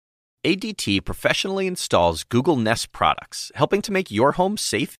ADT professionally installs Google Nest products, helping to make your home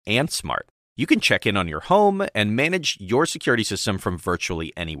safe and smart. You can check in on your home and manage your security system from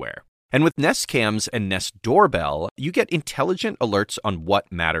virtually anywhere. And with Nest Cams and Nest Doorbell, you get intelligent alerts on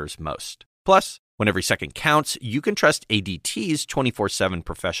what matters most. Plus, when every second counts, you can trust ADT's 24/7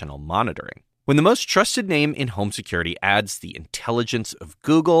 professional monitoring. When the most trusted name in home security adds the intelligence of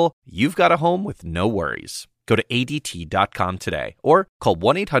Google, you've got a home with no worries. Go to ADT.com today or call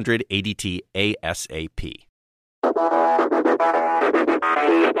 1-800-ADT-ASAP.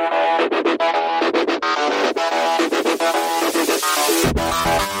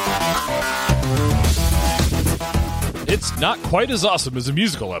 It's not quite as awesome as a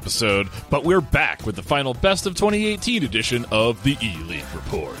musical episode, but we're back with the final Best of 2018 edition of the E-League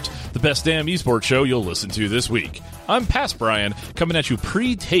Report, the best damn esports show you'll listen to this week. I'm Past Brian, coming at you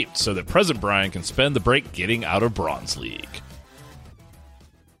pre-taped so that present Brian can spend the break getting out of Bronze League.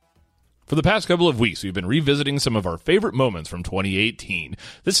 For the past couple of weeks, we've been revisiting some of our favorite moments from 2018.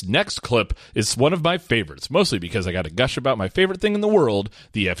 This next clip is one of my favorites, mostly because I got to gush about my favorite thing in the world,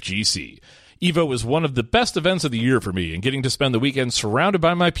 the FGC. EVO was one of the best events of the year for me, and getting to spend the weekend surrounded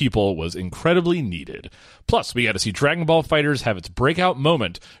by my people was incredibly needed. Plus, we got to see Dragon Ball FighterZ have its breakout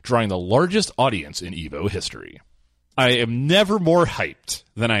moment, drawing the largest audience in EVO history. I am never more hyped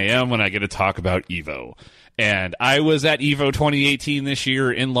than I am when I get to talk about EVO. And I was at EVO 2018 this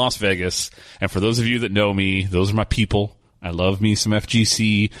year in Las Vegas, and for those of you that know me, those are my people. I love me some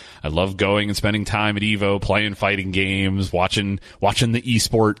FGC. I love going and spending time at EVO, playing fighting games, watching the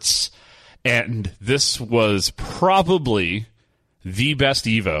esports. And this was probably the best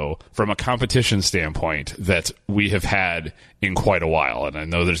EVO from a competition standpoint that we have had in quite a while. And I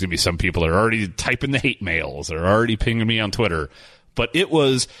know there's going to be some people that are already typing the hate mails. They're already pinging me on Twitter. But it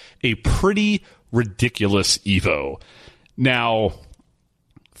was a pretty ridiculous EVO. Now,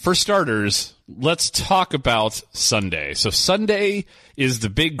 for starters, let's talk about Sunday. So Sunday is the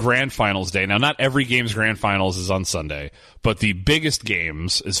big grand finals day. Now, not every game's grand finals is on Sunday, but the biggest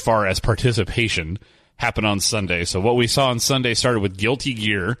games, as far as participation, happen on Sunday. So what we saw on Sunday started with Guilty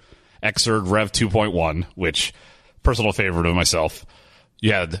Gear, Xrd Rev 2.1, which, personal favorite of myself.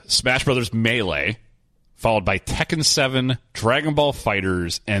 You had Smash Brothers Melee, followed by Tekken 7, Dragon Ball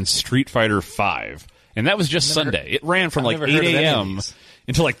FighterZ, and Street Fighter 5. And that was just Sunday. It ran from like 8 a.m.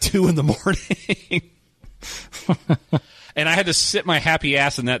 until like 2 in the morning. And I had to sit my happy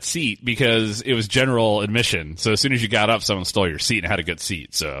ass in that seat because it was general admission. So as soon as you got up, someone stole your seat and had a good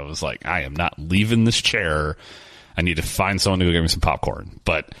seat. So I was like, I am not leaving this chair. I need to find someone to go get me some popcorn.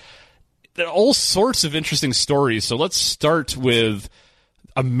 But there are all sorts of interesting stories. So let's start with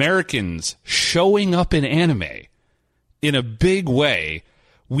Americans showing up in anime in a big way.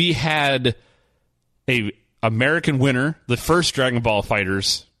 We had a American winner, the first Dragon Ball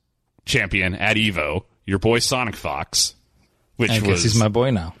FighterZ champion at EVO, your boy Sonic Fox, I guess he's my boy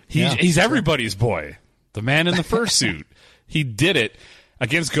now. He's everybody's boy. The man in the fursuit. He did it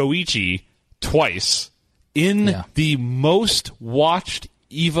against Goichi twice in the most watched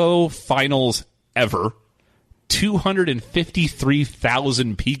EVO finals ever.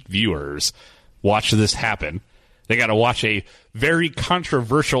 253,000 peak viewers watched this happen. They got to watch a very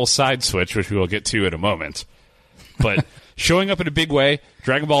controversial side switch, which we will get to in a moment. But showing up in a big way,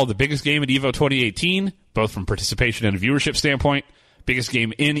 Dragon Ball, the biggest game at EVO 2018, both from participation and a viewership standpoint, biggest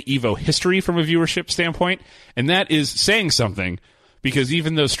game in EVO history from a viewership standpoint, and that is saying something, because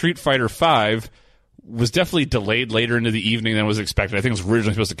even though Street Fighter V was definitely delayed later into the evening than was expected, I think it was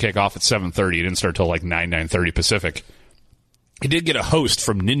originally supposed to kick off at 7:30, it didn't start till like 9:30 Pacific, it did get a host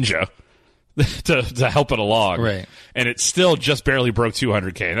from Ninja to help it along. Right. And it still just barely broke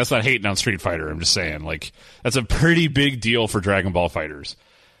 200K. And that's not hating on Street Fighter. I'm just saying, like, that's a pretty big deal for Dragon Ball FighterZ.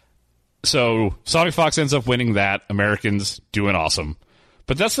 So Sonic Fox ends up winning that. Americans doing awesome.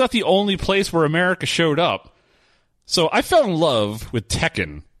 But that's not the only place where America showed up. So I fell in love with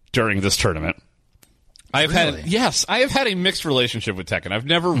Tekken during this tournament. I have had a mixed relationship with Tekken. I've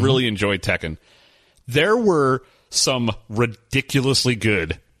never really enjoyed Tekken. There were some ridiculously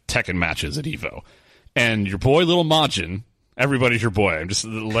good Tekken matches at EVO. And your boy, Little Majin, everybody's your boy. I'm just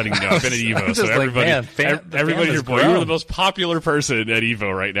letting you know. I've been at EVO, so everybody's your boy. You were the most popular person at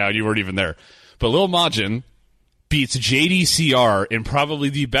EVO right now, and you weren't even there. But Little Majin beats JDCR in probably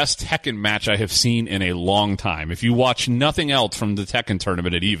the best Tekken match I have seen in a long time. If you watch nothing else from the Tekken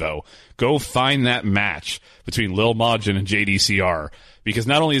tournament at EVO, go find that match between Lil Majin and JDCR, because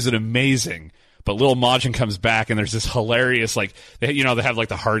not only is it amazing, but Lil Majin comes back and there's this hilarious, like, they have like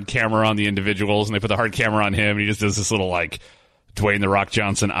the hard camera on the individuals, and they put the hard camera on him, and he just does this little like Dwayne The Rock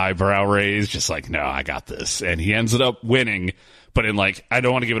Johnson eyebrow raise, just like, no, I got this. And he ends up winning But in I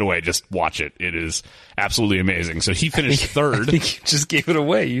don't want to give it away. Just watch it. It is absolutely amazing. So he finished third. I think you just gave it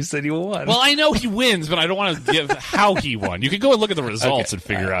away. You said he won. Well, I know he wins, but I don't want to give how he won. You can go and look at the results and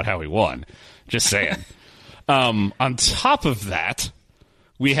figure out how he won. Just saying. On top of that,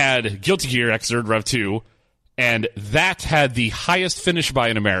 we had Guilty Gear Xrd Rev 2, and that had the highest finish by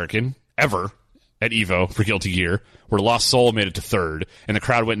an American ever at EVO for Guilty Gear, where Lost Soul made it to third, and the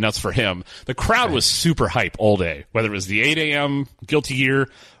crowd went nuts for him. The crowd was super hype all day, whether it was the 8 a.m. Guilty Gear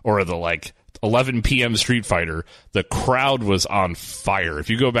or the 11 p.m. Street Fighter. The crowd was on fire. If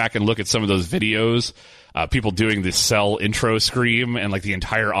you go back and look at some of those videos, people doing the Cell intro scream and the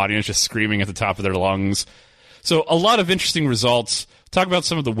entire audience just screaming at the top of their lungs. So a lot of interesting results. Talk about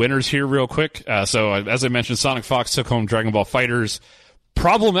some of the winners here real quick. So as I mentioned, Sonic Fox took home Dragon Ball FighterZ.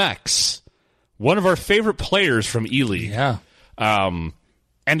 Problem X, one of our favorite players from E-League,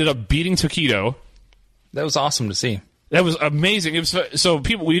 ended up beating Tokido. That was awesome to see. That was amazing. It was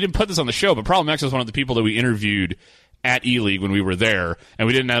we didn't put this on the show, but Problem X was one of the people that we interviewed at E-League when we were there, and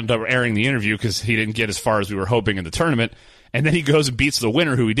we didn't end up airing the interview because he didn't get as far as we were hoping in the tournament. And then he goes and beats the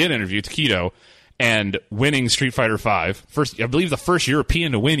winner, who we did interview, Tokido, and winning Street Fighter V. First, I believe the first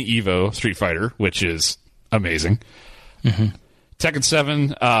European to win EVO Street Fighter, which is amazing. Mm-hmm. Tekken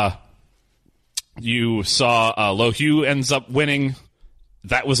 7, you saw Lo Hu ends up winning.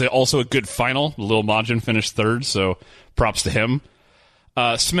 That was also a good final. Lil Majin finished third, so props to him.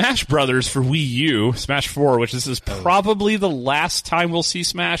 Smash Brothers for Wii U, Smash 4, which this is probably the last time we'll see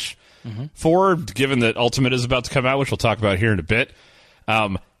Smash 4, given that Ultimate is about to come out, which we'll talk about here in a bit.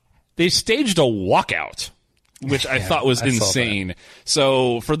 They staged a walkout, which I thought was insane.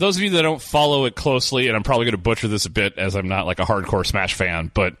 So for those of you that don't follow it closely, and I'm probably going to butcher this a bit as I'm not a hardcore Smash fan,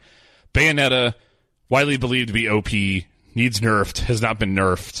 but Bayonetta, widely believed to be OP, needs nerfed, has not been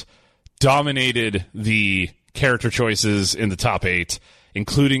nerfed, dominated the character choices in the top 8,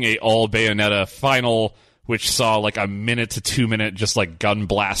 including a all Bayonetta final, which saw a minute to 2 minute just gun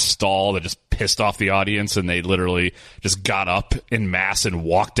blast stall that just pissed off the audience, and they literally just got up in mass and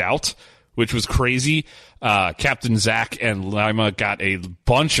walked out, which was crazy. Captain Zack and Lima got a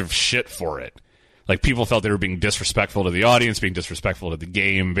bunch of shit for it. People felt they were being disrespectful to the audience, being disrespectful to the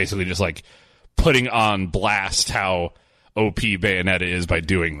game, basically just putting on blast how OP Bayonetta is by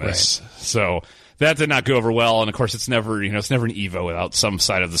doing this. Right. So that did not go over well, and of course it's never an EVO without some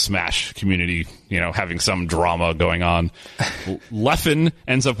side of the Smash community, having some drama going on. Leffen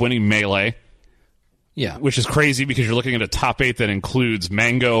ends up winning Melee. Yeah. Which is crazy because you're looking at a top 8 that includes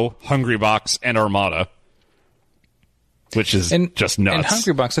Mango, Hungrybox, and Armada. Which is just nuts. And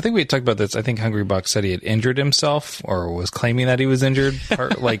Hungrybox, I think we had talked about this. I think Hungrybox said he had injured himself or was claiming that he was injured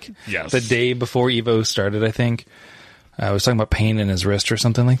yes. The day before EVO started, I think. I was talking about pain in his wrist or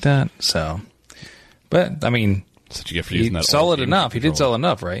something like that. So, but I mean, such a gift for using that. Solid enough. He did sell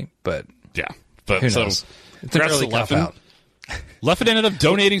enough, right? But yeah, but who knows? It's an early cop out. Leffen ended up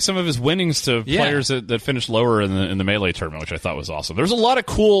donating some of his winnings to players that finished lower in the Melee tournament, which I thought was awesome. There's a lot of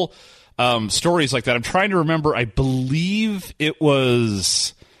cool stories like that. I'm trying to remember. I believe it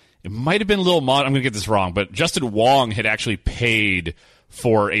might have been Lil Mon. I'm going to get this wrong, but Justin Wong had actually paid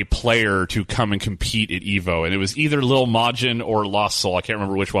for a player to come and compete at EVO, and it was either Lil Majin or Lost Soul. I can't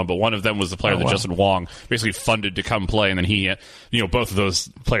remember which one, but one of them was the player that Justin Wong basically funded to come play, and then he, both of those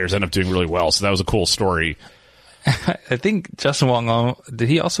players end up doing really well. So that was a cool story. I think Justin Wong, did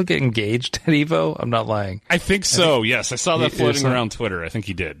he also get engaged at EVO? I'm not lying. I think so, yes. I saw that floating around Twitter. I think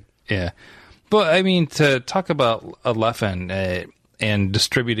he did. Yeah. But, I mean, to talk about Leffen and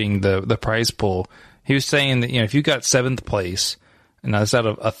distributing the prize pool, he was saying that, if you got 7th place, and that's out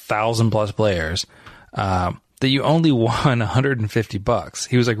of 1,000+ players, that you only won $150.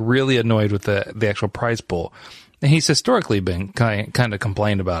 He was really annoyed with the actual prize pool. And he's historically been kind of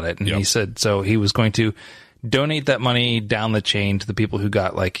complained about it. And he said, so he was going to donate that money down the chain to the people who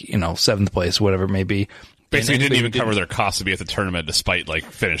got 7th place, whatever it may be. Basically didn't even cover their costs to be at the tournament despite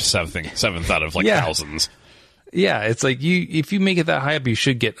finish seventh out of thousands. Yeah, it's if you make it that high up, you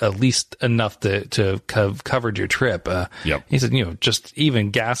should get at least enough to covered your trip. He said, just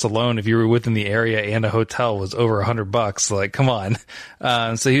even gas alone, if you were within the area and a hotel, was over $100. Come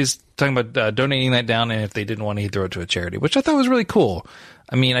on. So he was talking about donating that down, and if they didn't want to, he'd throw it to a charity, which I thought was really cool.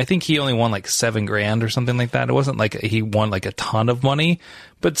 I mean, I think he only won $7,000 or something like that. It wasn't he won a ton of money,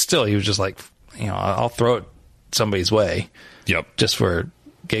 but still, he was just I'll throw it somebody's way. Yep. Just for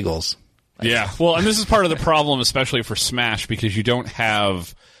giggles. Yeah, well, and this is part of the problem, especially for Smash, because you don't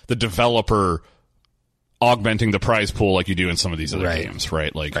have the developer augmenting the prize pool like you do in some of these other games,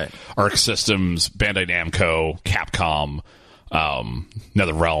 right? Arc Systems, Bandai Namco, Capcom,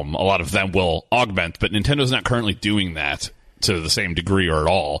 NetherRealm, a lot of them will augment, but Nintendo's not currently doing that to the same degree or at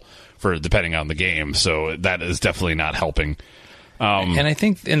all for depending on the game. So that is definitely not helping. And I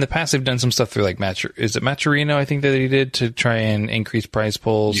think in the past they've done some stuff through like is it Matcherino? I think that they did to try and increase prize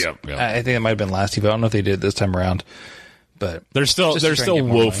pools. Yep. I think it might have been last Evo. I don't know if they did it this time around, but they're still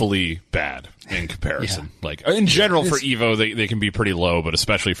woefully bad in comparison. Yeah. Like in general for Evo, they can be pretty low, but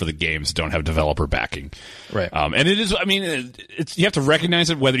especially for the games that don't have developer backing. Right. And it is. I mean, you have to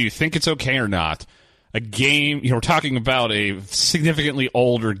recognize it whether you think it's okay or not. A game, we're talking about a significantly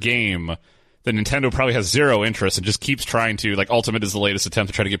older game that Nintendo probably has zero interest and just keeps trying to, like, Ultimate is the latest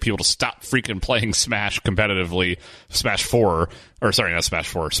attempt to try to get people to stop freaking playing Smash competitively, Smash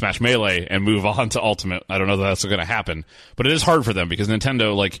Melee, and move on to Ultimate. I don't know that that's going to happen, but it is hard for them because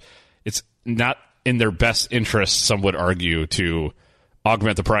Nintendo, like, it's not in their best interest, some would argue, to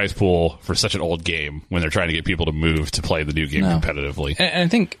augment the prize pool for such an old game when they're trying to get people to move to play the new game competitively. And I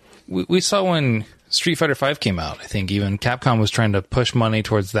think we saw when Street Fighter V came out, I think even Capcom was trying to push money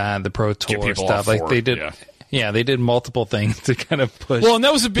towards that, the Pro Tour stuff. Like they did, they did multiple things to kind of push. Well, and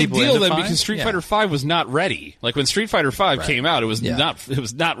that was a big deal then because Street Fighter V was not ready. Like when Street Fighter V came out, it was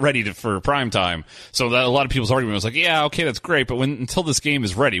not ready for prime time. So that a lot of people's argument was like, yeah, okay, that's great, but until this game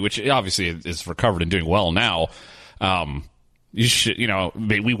is ready, which obviously is recovered and doing well now. You should,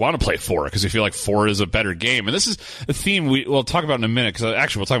 we want to play 4 because we feel like 4 is a better game. And this is a theme we'll talk about in a minute because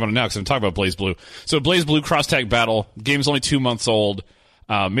actually we'll talk about it now because I'm talking about BlazBlue. So BlazBlue Cross Tag Battle, game's only 2 months old,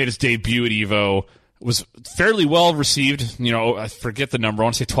 made its debut at EVO, was fairly well received. I forget the number. I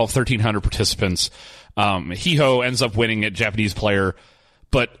want to say 1,300 participants. Hiho ends up winning it, Japanese player.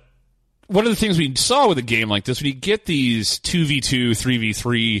 But one of the things we saw with a game like this, when you get these 2v2,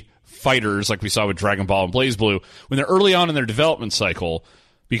 3v3 fighters like we saw with Dragon Ball and BlazBlue, when they're early on in their development cycle,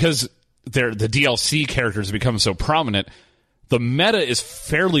 because the DLC characters have become so prominent, the meta is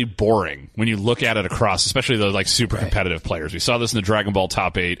fairly boring when you look at it across, especially the like super competitive players. We saw this in the Dragon Ball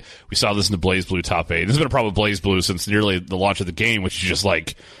top 8. We saw this in the BlazBlue top 8. This has been a problem with BlazBlue since nearly the launch of the game, which is just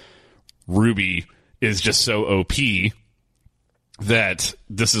like Ruby is just so OP that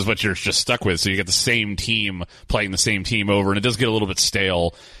this is what you're just stuck with. So you get the same team playing the same team over, and it does get a little bit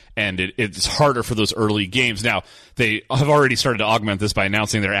stale. And it's harder for those early games. Now, they have already started to augment this by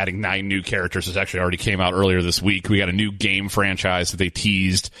announcing they're adding 9 new characters, which actually already came out earlier this week. We got a new game franchise that they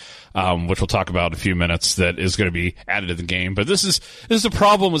teased, which we'll talk about in a few minutes, that is going to be added to the game. But this is the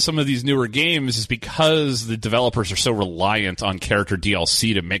problem with some of these newer games, is because the developers are so reliant on character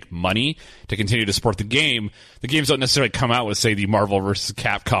DLC to make money to continue to support the games don't necessarily come out with, say, the Marvel vs.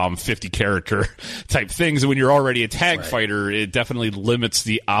 Capcom 50 character type things. And when you're already a tag fighter, it definitely limits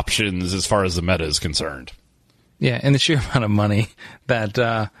the options as far as the meta is concerned. Yeah, and the sheer amount of money that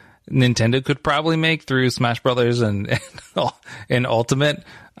Nintendo could probably make through Smash Brothers and Ultimate,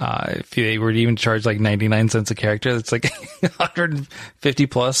 if they were to even charge like 99 cents a character, it's like 150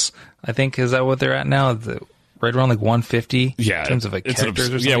 plus, I think. Is that what they're at now? Right around like 150 in terms of like characters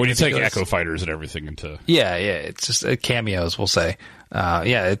or something. Yeah, when you take Echo Fighters and everything into... Yeah, it's just cameos, we'll say.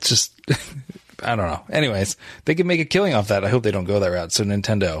 It's just... I don't know. Anyways, they can make a killing off that. I hope they don't go that route. So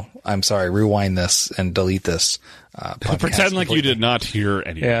Nintendo, I'm sorry, rewind this and delete this. Pretend like you did not hear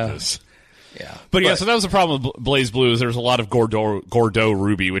any of this. Yeah. But so that was the problem with BlazBlue. There's a lot of Gordeau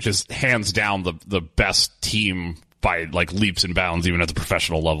Ruby, which is hands down the best team by like leaps and bounds, even at the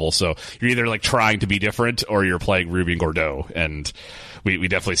professional level. So you're either like trying to be different or you're playing Ruby and Gordeau. And we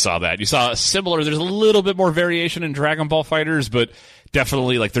definitely saw that. You saw there's a little bit more variation in Dragon Ball Fighters, but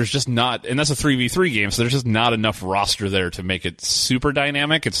definitely, like, there's just not, and that's a 3v3 game, so there's just not enough roster there to make it super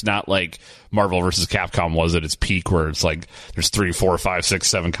dynamic. It's not like Marvel vs. Capcom was at its peak, where it's like there's 3, 4, 5, 6,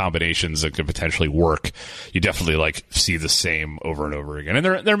 7 combinations that could potentially work. You definitely like see the same over and over again,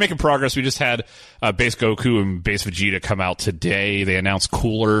 and they're making progress. We just had Base Goku and Base Vegeta come out today. They announced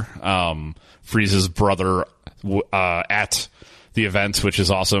Cooler, Frieza's brother, at the event, which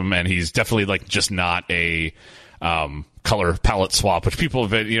is awesome, and he's definitely like just not a color palette swap, which people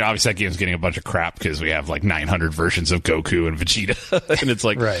have been, obviously that game's getting a bunch of crap because we have like 900 versions of Goku and Vegeta. And it's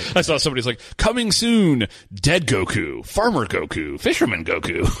like, I saw somebody's like, coming soon, Dead Goku, Farmer Goku, Fisherman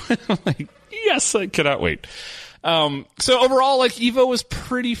Goku. I'm like, yes, I cannot wait. So overall, like, EVO was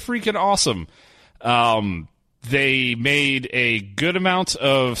pretty freaking awesome. They made a good amount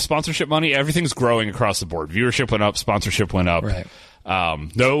of sponsorship money. Everything's growing across the board. Viewership went up, sponsorship went up. Right.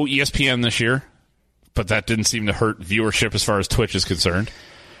 No ESPN this year, but that didn't seem to hurt viewership as far as Twitch is concerned.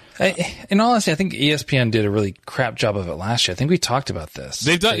 In all honesty, I think ESPN did a really crap job of it last year. I think we talked about this.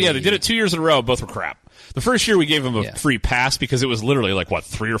 They did it 2 years in a row. Both were crap. The first year we gave them a free pass because it was literally like,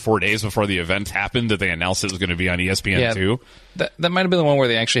 3 or 4 days before the event happened that they announced it was going to be on ESPN2. That might have been the one where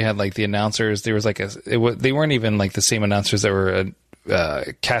they actually had like the announcers. There was like they weren't even like the same announcers that were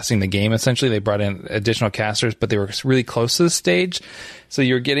casting the game. Essentially, they brought in additional casters, but they were really close to the stage, so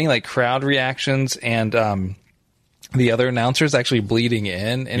you're getting like crowd reactions and the other announcers actually bleeding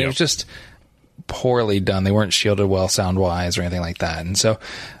in, and it was just poorly done. They weren't shielded well sound wise or anything like that, and so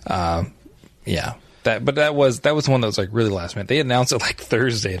that was one that was like really last minute. They announced it like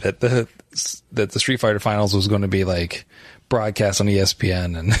Thursday that the Street Fighter Finals was going to be like broadcast on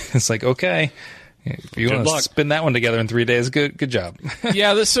ESPN, and it's like, okay, if you want to spin that one together in 3 days, good job.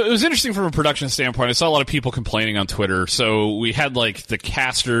 So it was interesting from a production standpoint. I saw a lot of people complaining on Twitter. So we had like the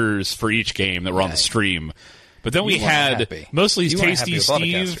casters for each game that were on the stream. But then we had mostly Tasty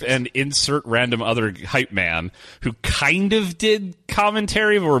Steve and insert random other hype man who kind of did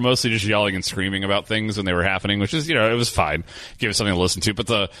commentary, but were mostly just yelling and screaming about things when they were happening, which is, it was fine. Give us something to listen to. But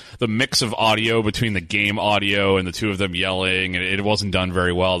the mix of audio between the game audio and the two of them yelling, it wasn't done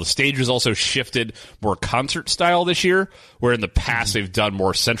very well. The stage was also shifted more concert style this year, where in the past they've done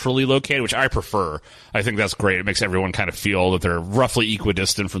more centrally located, which I prefer. I think that's great. It makes everyone kind of feel that they're roughly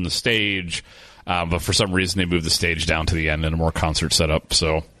equidistant from the stage. But for some reason, they moved the stage down to the end in a more concert setup.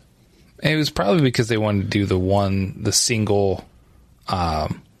 So it was probably because they wanted to do the single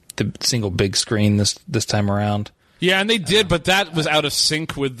big screen this time around. Yeah, and they did, but that was out of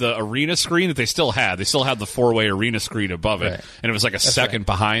sync with the arena screen that they still had. They still had the 4-way arena screen above it, and it was like a second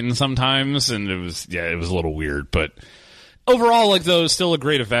behind sometimes, and it was a little weird, but. Overall, though, still a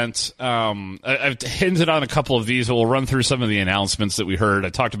great event. I've hinted on a couple of these, but we'll run through some of the announcements that we heard. I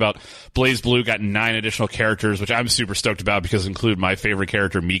talked about BlazBlue got 9 additional characters, which I'm super stoked about because include my favorite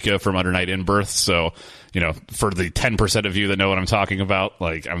character, Mika, from Under Night In-Birth. So, for the 10% of you that know what I'm talking about,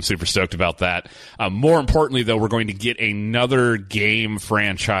 I'm super stoked about that. More importantly, though, we're going to get another game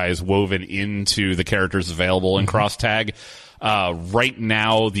franchise woven into the characters available in Cross-Tag. Right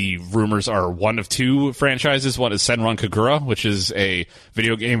now, the rumors are one of 2 franchises. One is Senran Kagura, which is a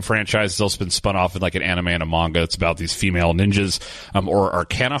video game franchise that's also been spun off in like an anime and a manga. It's about these female ninjas, or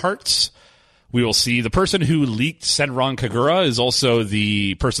Arcana Hearts. We will see. The person who leaked Senran Kagura is also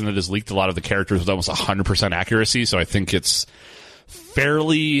the person that has leaked a lot of the characters with almost 100% accuracy, so I think it's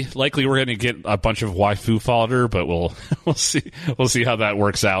fairly likely we're going to get a bunch of waifu fodder, but we'll see how that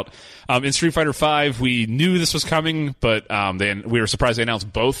works out. In Street Fighter V, we knew this was coming, but we were surprised they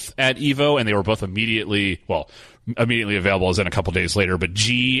announced both at EVO, and they were both immediately available as in a couple days later. But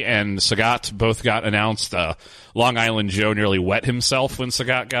G and Sagat both got announced. Long Island Joe nearly wet himself when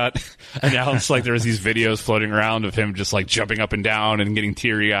Sagat got announced. There was these videos floating around of him just jumping up and down and getting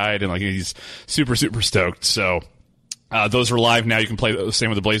teary-eyed, and he's super, super stoked. So those are live now. You can play the same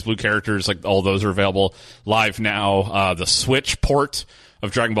with the BlazBlue characters. All those are available live now. The Switch port of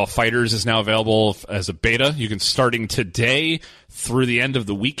Dragon Ball FighterZ is now available as a beta. You can, starting today through the end of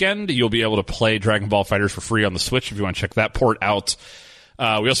the weekend, you'll be able to play Dragon Ball FighterZ for free on the Switch if you want to check that port out. We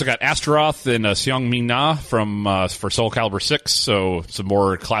also got Astaroth and Seong Min-na for Soul Calibur 6, so some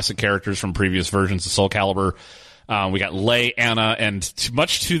more classic characters from previous versions of Soul Calibur. We got Lei, Anna, and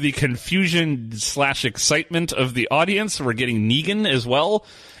much to the confusion / excitement of the audience, we're getting Negan as well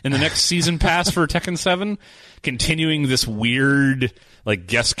in the next season pass for Tekken 7, continuing this weird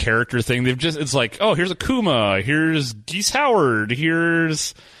guest character thing. It's here's Akuma, here's Geese Howard,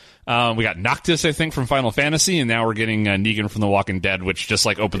 here's we got Noctis, I think, from Final Fantasy, and now we're getting Negan from The Walking Dead, which just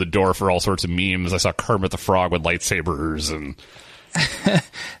opened the door for all sorts of memes. I saw Kermit the Frog with lightsabers and.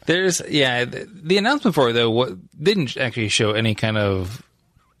 The announcement for it, though, didn't actually show any kind of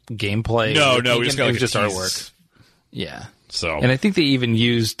gameplay. No, we just got just artwork. Yeah. So, and I think they even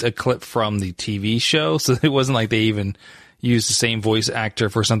used a clip from the TV show, so it wasn't like they even used the same voice actor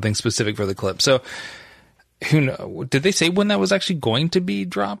for something specific for the clip. So, who knows? Did they say when that was actually going to be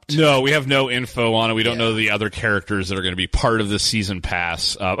dropped? No, we have no info on it. We don't know the other characters that are going to be part of the season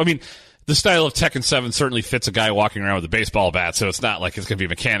pass. The style of Tekken 7 certainly fits a guy walking around with a baseball bat, so it's not like it's going to be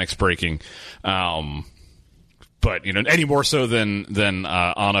mechanics breaking. But, any more so than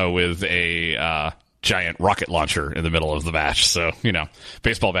Anno with a giant rocket launcher in the middle of the match. So,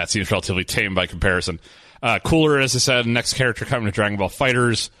 baseball bat seems relatively tame by comparison. Cooler, as I said, next character coming to Dragon Ball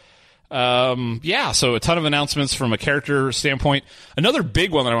FighterZ. So a ton of announcements from a character standpoint. Another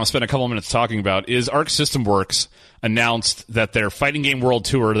big one that I want to spend a couple of minutes talking about is Arc System Works announced that their fighting game world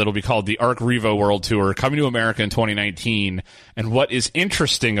tour that'll be called the Arc Revo World Tour coming to America in 2019. And what is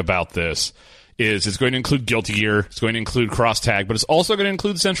interesting about this is it's going to include Guilty Gear, it's going to include Cross Tag, but it's also going to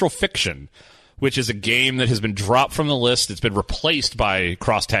include Central Fiction, which is a game that has been dropped from the list. It's been replaced by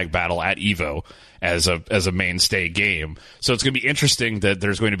Cross Tag Battle at EVO as a mainstay game. So it's going to be interesting that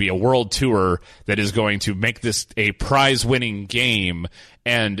there's going to be a world tour that is going to make this a prize-winning game.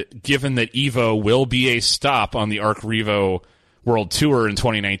 And given that EVO will be a stop on the Arc Revo World Tour in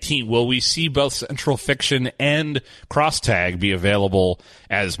 2019, will we see both Central Fiction and Cross Tag be available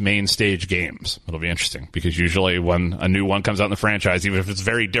as main stage games? It'll be interesting, because usually when a new one comes out in the franchise, even if it's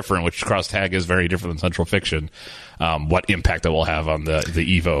very different, which Cross Tag is very different than Central Fiction, what impact that will have on the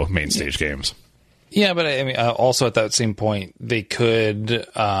EVO main stage games. Yeah, but I mean, also at that same point, they could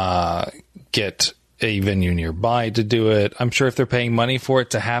get a venue nearby to do it. I'm sure if they're paying money for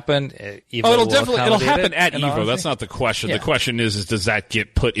it to happen, it'll happen at EVO. That's not the question. Yeah. The question is does that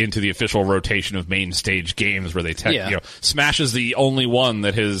get put into the official rotation of main stage games where they Smash is the only one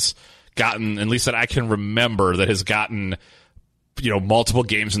that has gotten, at least that I can remember, that has gotten multiple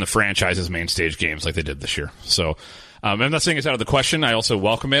games in the franchise as main stage games like they did this year. So I'm not saying it's out of the question. I also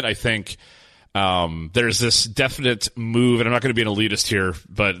welcome it. I think there's this definite move, and I'm not going to be an elitist here,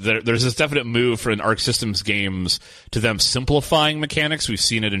 but there's this definite move for an Arc Systems games to them simplifying mechanics. We've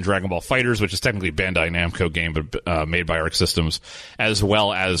seen it in Dragon Ball FighterZ, which is technically a Bandai Namco game, but made by Arc Systems, as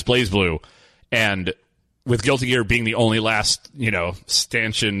well as BlazBlue. And with Guilty Gear being the only last,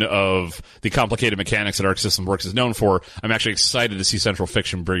 stanchion of the complicated mechanics that Arc System Works is known for, I'm actually excited to see Central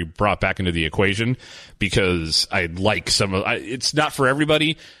Fiction be brought back into the equation, because I like it's not for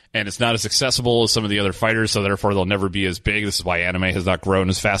everybody, and it's not as accessible as some of the other fighters, so therefore they'll never be as big. This is why anime has not grown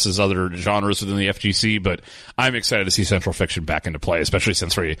as fast as other genres within the FGC, but I'm excited to see Central Fiction back into play, especially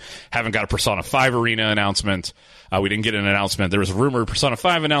since we haven't got a Persona 5 Arena announcement. We didn't get an announcement. There was a rumored Persona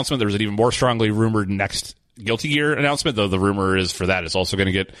 5 announcement. There was an even more strongly rumored next Guilty Gear announcement, though the rumor is for that it's also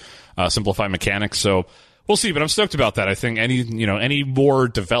going to get simplified mechanics. So we'll see, but I'm stoked about that. I think any more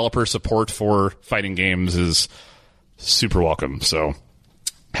developer support for fighting games is super welcome. So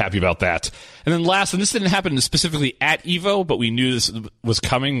happy about that. And then last, and this didn't happen specifically at EVO, but we knew this was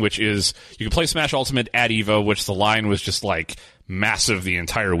coming, which is you can play Smash Ultimate at EVO, which the line was just like massive the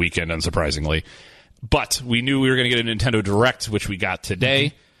entire weekend, unsurprisingly. But we knew we were going to get a Nintendo Direct, which we got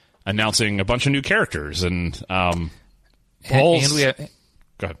today, announcing a bunch of new characters. And and we have,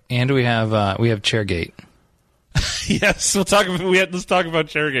 go ahead. And we have Chairgate. Yes, let's talk about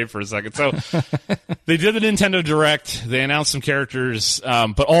Chairgate for a second. So they did the Nintendo Direct. They announced some characters,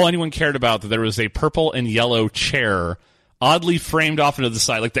 but all anyone cared about that there was a purple and yellow chair oddly framed off into the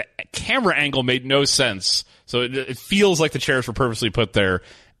side. Like the camera angle made no sense. So it feels like the chairs were purposely put there,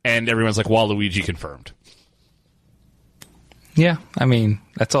 and everyone's like, Waluigi confirmed. Yeah, I mean,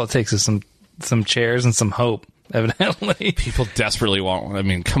 that's all it takes is some chairs and some hope, evidently. People desperately want one. I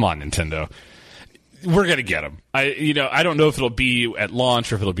mean, come on, Nintendo. We're going to get them. I don't know if it'll be at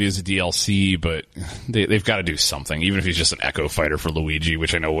launch or if it'll be as a DLC, but they've got to do something, even if he's just an Echo Fighter for Luigi,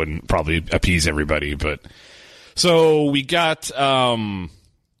 which I know wouldn't probably appease everybody. But so we got King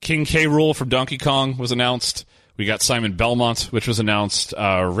K. Rool from Donkey Kong was announced. We got Simon Belmont, which was announced.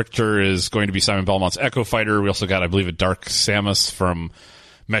 Richter is going to be Simon Belmont's Echo Fighter. We also got, I believe, a Dark Samus from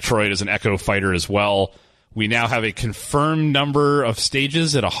Metroid as an Echo Fighter as well. We now have a confirmed number of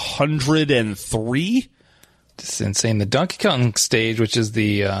stages at 103. It's insane. The Donkey Kong stage, which is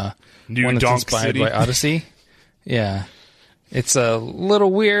the new one that's Donk inspired City by Odyssey. Yeah. It's a little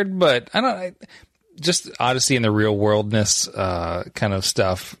weird, but just Odyssey in the real worldness kind of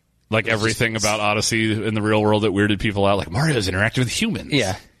stuff. Like everything about Odyssey in the real world that weirded people out, like Mario's interacting with humans.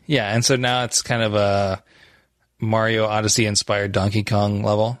 Yeah. Yeah. And so now it's kind of a Mario Odyssey inspired Donkey Kong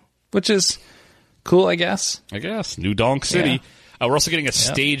level, which is cool, I guess. New Donk City. Yeah. We're also getting a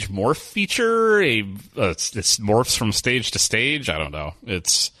stage morph feature. It morphs from stage to stage. I don't know.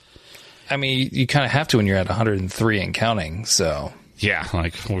 I mean, you kind of have to when you're at 103 and counting. So yeah,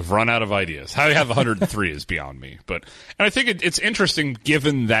 like we've run out of ideas. How do you have 103 is beyond me. And I think it's interesting,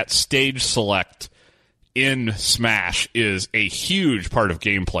 given that stage select in Smash is a huge part of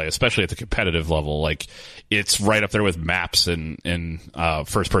gameplay, especially at the competitive level. Like, it's right up there with maps and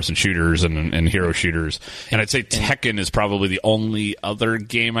first-person shooters and hero shooters. And I'd say Tekken is probably the only other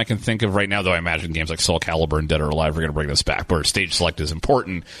game I can think of right now, though I imagine games like Soul Calibur and Dead or Alive are going to bring this back, where stage select is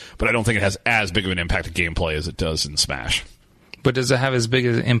important, but I don't think it has as big of an impact to gameplay as it does in Smash. But does it have as big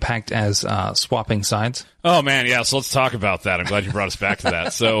an impact as swapping sides? Oh, man, yeah, so let's talk about that. I'm glad you brought us back to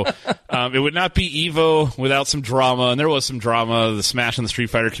that. So it would not be EVO without some drama, and there was some drama. The Smash and the Street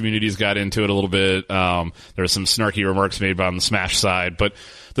Fighter communities got into it a little bit. There were some snarky remarks made on the Smash side, but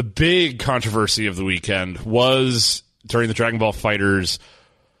the big controversy of the weekend was during the Dragon Ball FighterZ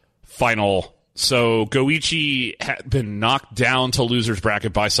final So Goichi had been knocked down to loser's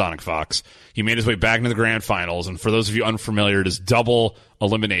bracket by Sonic Fox. He made his way back into the grand finals, and for those of you unfamiliar, it is double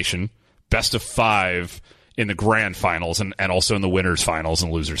elimination, best of 5 in the grand finals, and also in the winners finals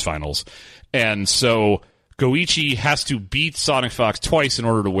and losers finals. And so Goichi has to beat Sonic Fox twice in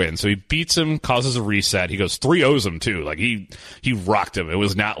order to win. So he beats him, causes a reset. He goes 3-0s him too. Like he rocked him. It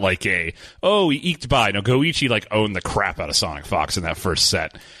was not like he eked by. No, Goichi like owned the crap out of Sonic Fox in that first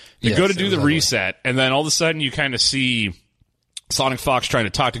set. You go to do the reset, and then all of a sudden you kind of see Sonic Fox trying to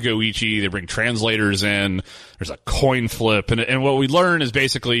talk to Goichi. They bring translators in. There's a coin flip. And what we learn is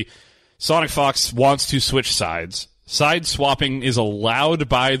basically Sonic Fox wants to switch sides. Side swapping is allowed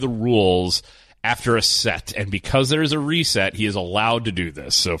by the rules after a set. And because there is a reset, he is allowed to do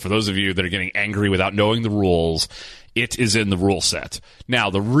this. So for those of you that are getting angry without knowing the rules, it is in the rule set. Now,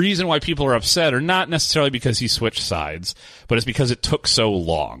 the reason why people are upset are not necessarily because he switched sides, but it's because it took so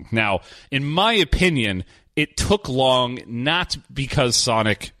long. Now, in my opinion, it took long not because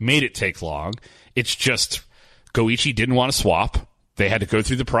Sonic made it take long. It's just Goichi didn't want to swap. They had to go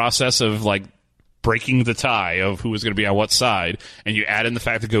through the process of like breaking the tie of who was going to be on what side, and you add in the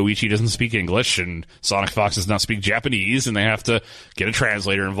fact that Goichi doesn't speak English and Sonic Fox does not speak Japanese, and they have to get a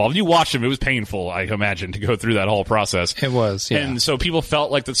translator involved. You watched him; it was painful, I imagine, to go through that whole process. It was, yeah. And so people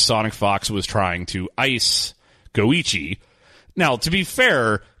felt like that Sonic Fox was trying to ice Goichi. Now, to be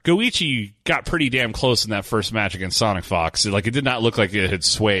fair, Goichi got pretty damn close in that first match against Sonic Fox. Like, it did not look like it had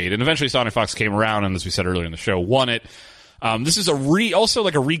swayed, and eventually Sonic Fox came around, and as we said earlier in the show, won it. This is also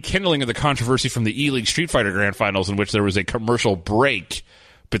like a rekindling of the controversy from the E-League Street Fighter Grand Finals, in which there was a commercial break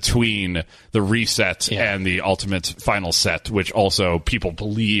between the reset and the ultimate final set, which also people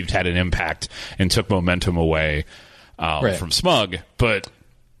believed had an impact and took momentum away from Smug. But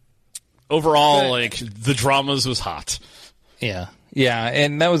overall, like, the dramas was hot. Yeah. Yeah,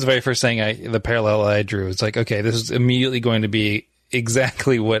 and that was the very first thing the parallel I drew. It's like, okay, this is immediately going to be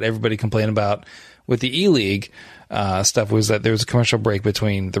exactly what everybody complained about with the E-League stuff, was that there was a commercial break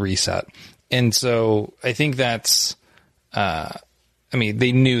between the reset. And so I think that's,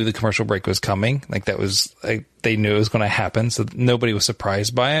 they knew the commercial break was coming. Like, that was, they knew it was going to happen, so nobody was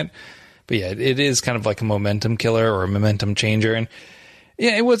surprised by it. But yeah, it is kind of like a momentum killer or a momentum changer. And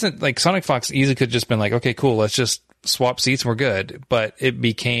yeah, it wasn't like Sonic Fox easily could have just been like, okay, cool, let's just swap seats and we're good. But it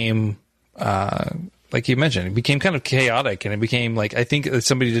became, like you mentioned, it became kind of chaotic, and it became like, I think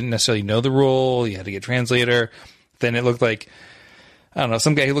somebody didn't necessarily know the rule. You had to get a translator. Then it looked like, I don't know,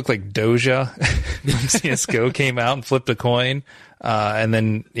 some guy who looked like Doja from CSGO came out and flipped a coin. And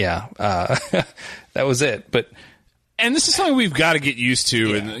then, that was it. And this is something we've got to get used to.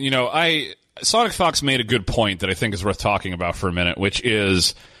 Yeah. And, Sonic Fox made a good point that I think is worth talking about for a minute, which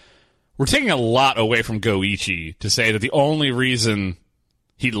is we're taking a lot away from Goichi to say that the only reason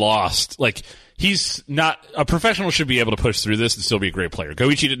he lost, like, he's not a professional, should be able to push through this and still be a great player.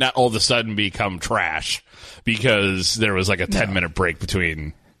 Goichi did not all of a sudden become trash because there was like a 10-minute break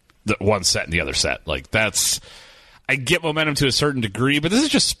between the one set and the other set. Like, I get momentum to a certain degree, but this is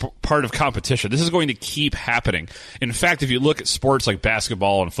just part of competition. This is going to keep happening. In fact, if you look at sports like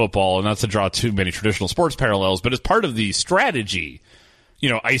basketball and football, and not to draw too many traditional sports parallels, but as part of the strategy,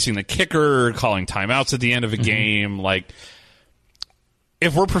 icing the kicker, calling timeouts at the end of a game, like,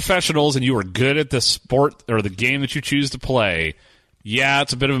 if we're professionals and you are good at the sport or the game that you choose to play, yeah,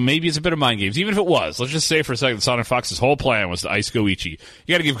 it's a bit of mind games. Even if it was, let's just say for a second that Sonic Fox's whole plan was to ice Goichi.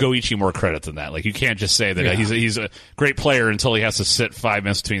 You got to give Goichi more credit than that. Like, you can't just say that he's a great player until he has to sit 5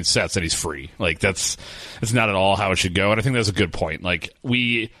 minutes between sets and he's free. Like, that's not at all how it should go. And I think that's a good point. Like,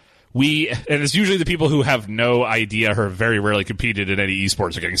 we and it's usually the people who have no idea or have very rarely competed in any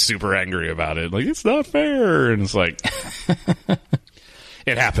esports are getting super angry about it. Like, it's not fair. And it's like,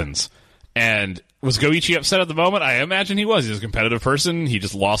 it happens. And was Goichi upset at the moment? I imagine he was. He's a competitive person. He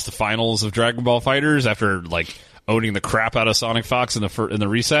just lost the finals of Dragon Ball FighterZ after, like, owning the crap out of Sonic Fox in the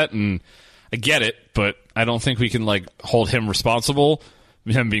reset. And I get it, but I don't think we can, like, hold him responsible,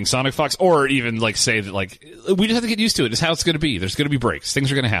 him being Sonic Fox, or even, like, say that, like, we just have to get used to it. It's how it's going to be. There's going to be breaks.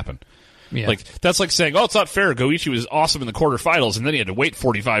 Things are going to happen. Yeah. Like, that's like saying, oh, it's not fair. Goichi was awesome in the quarterfinals, and then he had to wait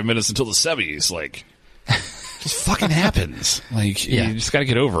 45 minutes until the semis. Like, it just fucking happens. Like, you just got to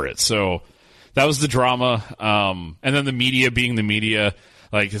get over it. So that was the drama. And then the media being the media,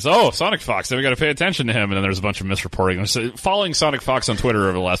 like, Sonic Fox, then we got to pay attention to him. And then there's a bunch of misreporting. So following Sonic Fox on Twitter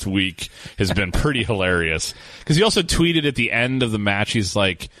over the last week has been pretty hilarious. Because he also tweeted at the end of the match, he's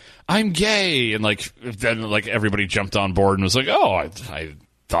like, I'm gay. And, like, then, like, everybody jumped on board and was like, oh, I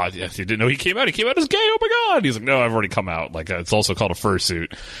thought you didn't know he came out. He came out as gay. Oh my god! He's like, no, I've already come out. Like, it's also called a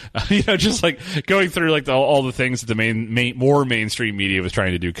fursuit. Just like going through like all the things that the more mainstream media was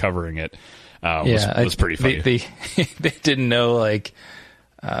trying to do covering it. was pretty funny. They didn't know, like,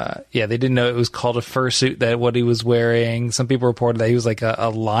 they didn't know it was called a fursuit, that what he was wearing. Some people reported that he was like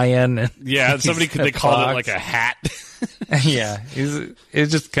a lion. And yeah, they called it like a hat. Yeah,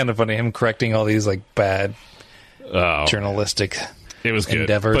 it's just kind of funny, him correcting all these like bad journalistic it was good.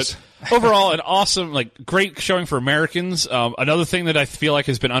 endeavors. But overall, an awesome, like, great showing for Americans. Another thing that I feel like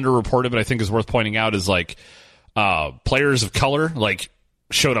has been underreported, but I think is worth pointing out, is like players of color, like,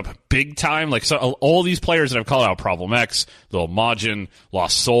 showed up big time. Like, so all these players that I've called out, Problem X, Lil Majin,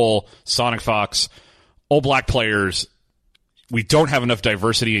 Lost Soul, Sonic Fox, all black players. We don't have enough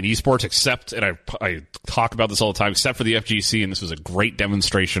diversity in esports, except, and I talk about this all the time, except for the FGC, and this was a great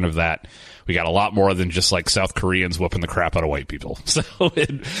demonstration of that. We got a lot more than just like South Koreans whooping the crap out of white people. So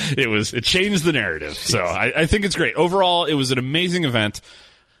it changed the narrative. So I think it's great. Overall, it was an amazing event.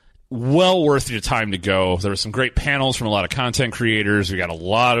 Well worth your time to go. There were some great panels from a lot of content creators. We got a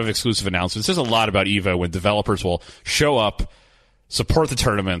lot of exclusive announcements. There's a lot about EVO when developers will show up, support the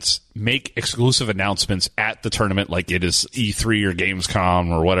tournaments, make exclusive announcements at the tournament like it is E3 or Gamescom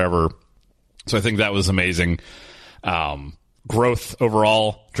or whatever. So I think that was amazing. Growth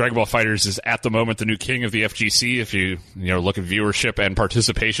overall. Dragon Ball FighterZ is at the moment the new king of the FGC if you look at viewership and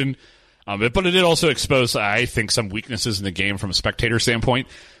participation. But it did also expose, I think, some weaknesses in the game from a spectator standpoint.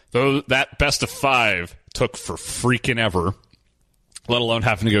 Though that best of 5 took for freaking ever, let alone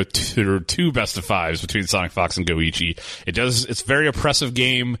having to go to 2 best of 5s between Sonic Fox and Goichi. It's a very oppressive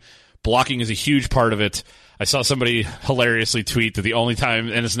game. Blocking is a huge part of it. I saw somebody hilariously tweet that the only time,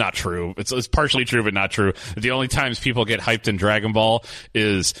 and it's not true, it's partially true but not true, that the only times people get hyped in Dragon Ball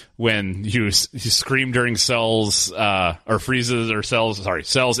is when you scream during Cell's or Frieza's or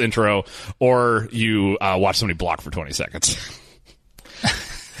Cell's intro, or you watch somebody block for 20 seconds.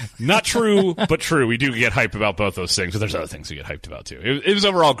 Not true, but true. We do get hyped about both those things, but there's other things we get hyped about too. It was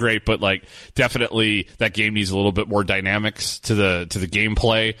overall great, but like definitely that game needs a little bit more dynamics to the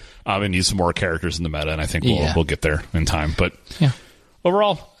gameplay. It needs some more characters in the meta, and I think we'll get there in time. But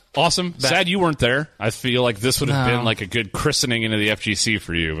overall, awesome. Sad you weren't there. I feel like this would have been like a good christening into the FGC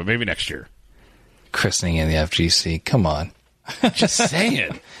for you, but maybe next year. Christening in the FGC, come on. Just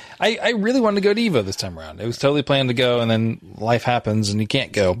saying. I really wanted to go to EVO this time around. It was totally planned to go, and then life happens, and you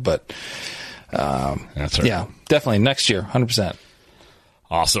can't go. But that's right. Yeah, definitely next year, 100%.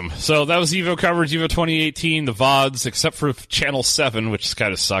 Awesome. So that was EVO coverage, EVO 2018, the VODs, except for Channel 7, which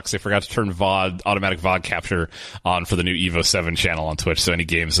kind of sucks. They forgot to turn VOD, automatic VOD capture on for the new EVO 7 channel on Twitch. So any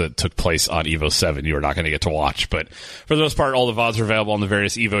games that took place on EVO 7, you are not going to get to watch. But for the most part, all the VODs are available on the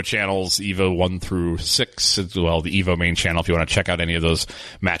various EVO channels, EVO 1 through 6, as well, the EVO main channel. If you want to check out any of those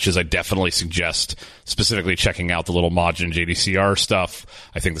matches, I definitely suggest specifically checking out the little Majin JDCR stuff.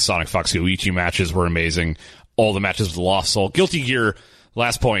 I think the Sonic Fox Goichi matches were amazing. All the matches with Lost Soul. Guilty Gear.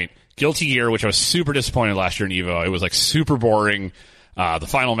 Last point, Guilty Gear, which I was super disappointed last year in EVO. It was like super boring. The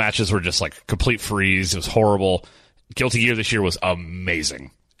final matches were just like complete freeze. It was horrible. Guilty Gear this year was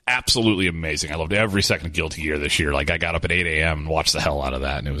amazing. Absolutely amazing. I loved every second of Guilty Gear this year. Like, I got up at 8 a.m. and watched the hell out of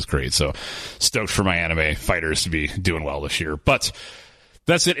that, and it was great. So stoked for my anime fighters to be doing well this year. But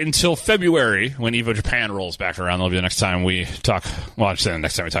that's it until February when EVO Japan rolls back around. That'll be the next time we talk. Well, I'm saying the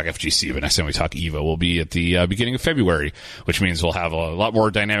next time we talk FGC, but next time we talk EVO will be at the beginning of February, which means we'll have a lot more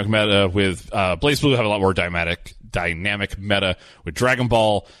dynamic meta with BlazBlue. Will have a lot more dynamic meta with Dragon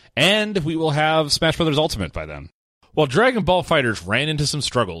Ball, and we will have Smash Brothers Ultimate by then. While Dragon Ball FighterZ ran into some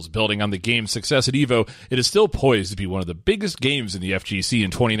struggles building on the game's success at EVO, it is still poised to be one of the biggest games in the FGC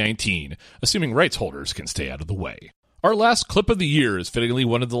in 2019, assuming rights holders can stay out of the way. Our last clip of the year is fittingly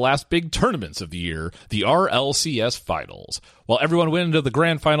one of the last big tournaments of the year, the RLCS Finals. While everyone went into the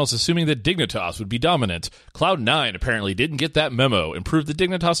Grand Finals assuming that Dignitas would be dominant, Cloud9 apparently didn't get that memo and proved that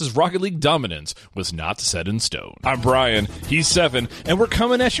Dignitas' Rocket League dominance was not set in stone. I'm Brian, he's Seven, and we're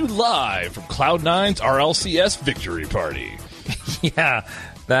coming at you live from Cloud9's RLCS Victory Party. Yeah,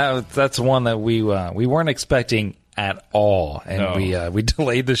 that's one that we weren't expecting at all, and we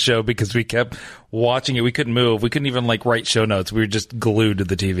delayed the show because we kept watching it. We couldn't move. We couldn't even write show notes. We were just glued to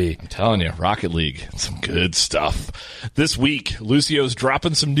the TV. I'm telling you, Rocket League, some good stuff. This week, Lucio's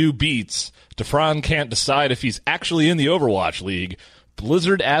dropping some new beats. Defran can't decide if he's actually in the Overwatch League.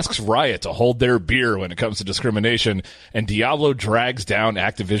 Blizzard asks Riot to hold their beer when it comes to discrimination, and Diablo drags down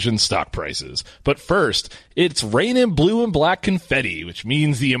Activision stock prices. But first, it's raining blue and black confetti, which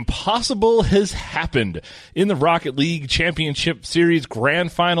means the impossible has happened. In the Rocket League Championship Series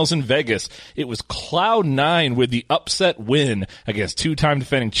Grand Finals in Vegas, it was Cloud9 with the upset win against two-time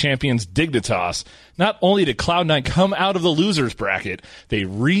defending champions Dignitas. Not only did Cloud9 come out of the losers bracket, they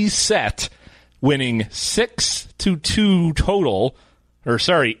reset, winning 6-2 total,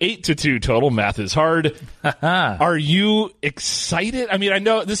 8-2 total. Math is hard. Are you excited? I mean, I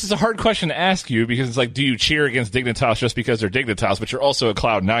know this is a hard question to ask you because it's like, do you cheer against Dignitas just because they're Dignitas, but you're also a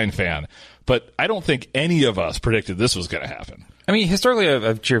Cloud9 fan? But I don't think any of us predicted this was going to happen. I mean, historically,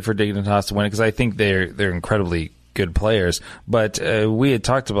 I've cheered for Dignitas to win it because I think they're incredibly good players. But we had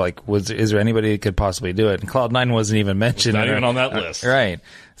talked about, like, is there anybody that could possibly do it? And Cloud9 wasn't even mentioned. Not even on that list. Right.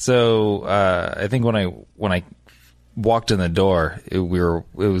 So I think when I walked in the door, it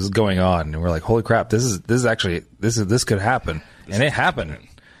was going on, and we're like, holy crap, this could happen. And it happened.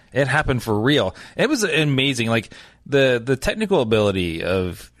 It happened for real. It was amazing. Like the technical ability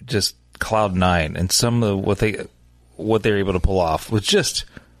of just Cloud9 and some of what they were able to pull off was just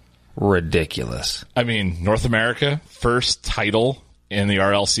ridiculous. I mean, North America, first title in the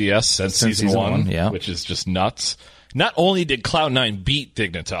RLCS since season one, yeah. Which is just nuts. Not only did Cloud9 beat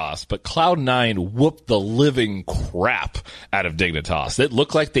Dignitas, but Cloud9 whooped the living crap out of Dignitas. It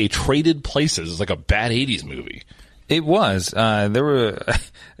looked like they traded places. It was like a bad 80s movie. It was.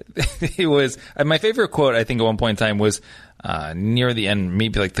 It was. My favorite quote, I think, at one point in time was near the end,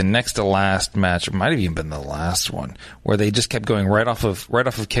 maybe like the next to last match, it might have even been the last one, where they just kept going right off of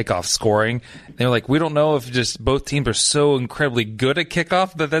kickoff scoring. They were like, we don't know if just both teams are so incredibly good at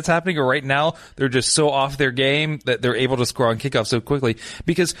kickoff that's happening, or right now they're just so off their game that they're able to score on kickoff so quickly,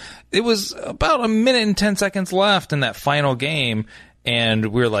 because it was about a minute and 10 seconds left in that final game. And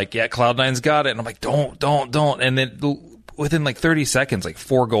we were like, yeah, Cloud9's got it. And I'm like, don't. And then within like 30 seconds, like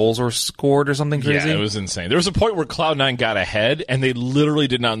 4 goals were scored or something crazy. Yeah, it was insane. There was a point where Cloud9 got ahead, and they literally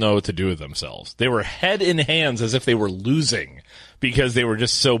did not know what to do with themselves. They were head in hands as if they were losing because they were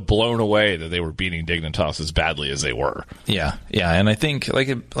just so blown away that they were beating Dignitas as badly as they were. Yeah. And I think, like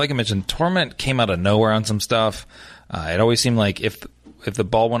I mentioned, Torment came out of nowhere on some stuff. It always seemed like if the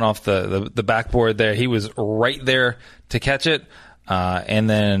ball went off the backboard there, he was right there to catch it. And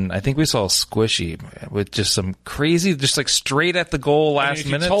then I think we saw Squishy with just some crazy, just like straight at the goal last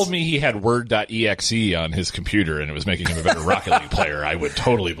minute. If you told me he had Word.exe on his computer and it was making him a better Rocket League player, I would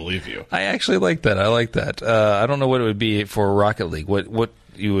totally believe you. I actually like that. I like that. I don't know what it would be for Rocket League. What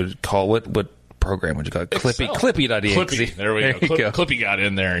you would call, what program would you call it? Clippy.exe. Clippy. There we go. Clippy got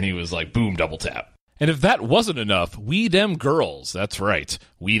in there and he was like, boom, double tap. And if that wasn't enough, We Dem Girls, that's right,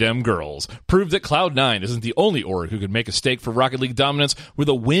 We Dem Girls, proved that Cloud9 isn't the only org who could make a stake for Rocket League dominance with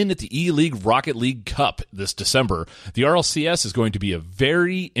a win at the E-League Rocket League Cup this December. The RLCS is going to be a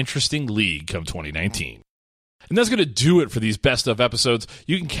very interesting league come 2019. And that's going to do it for these best of episodes.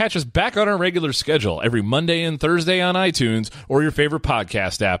 You can catch us back on our regular schedule every Monday and Thursday on iTunes or your favorite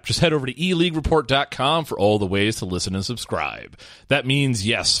podcast app. Just head over to eleaguereport.com for all the ways to listen and subscribe. That means,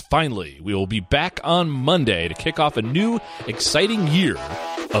 yes, finally, we will be back on Monday to kick off a new, exciting year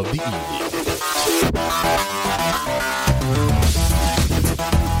of the E-League.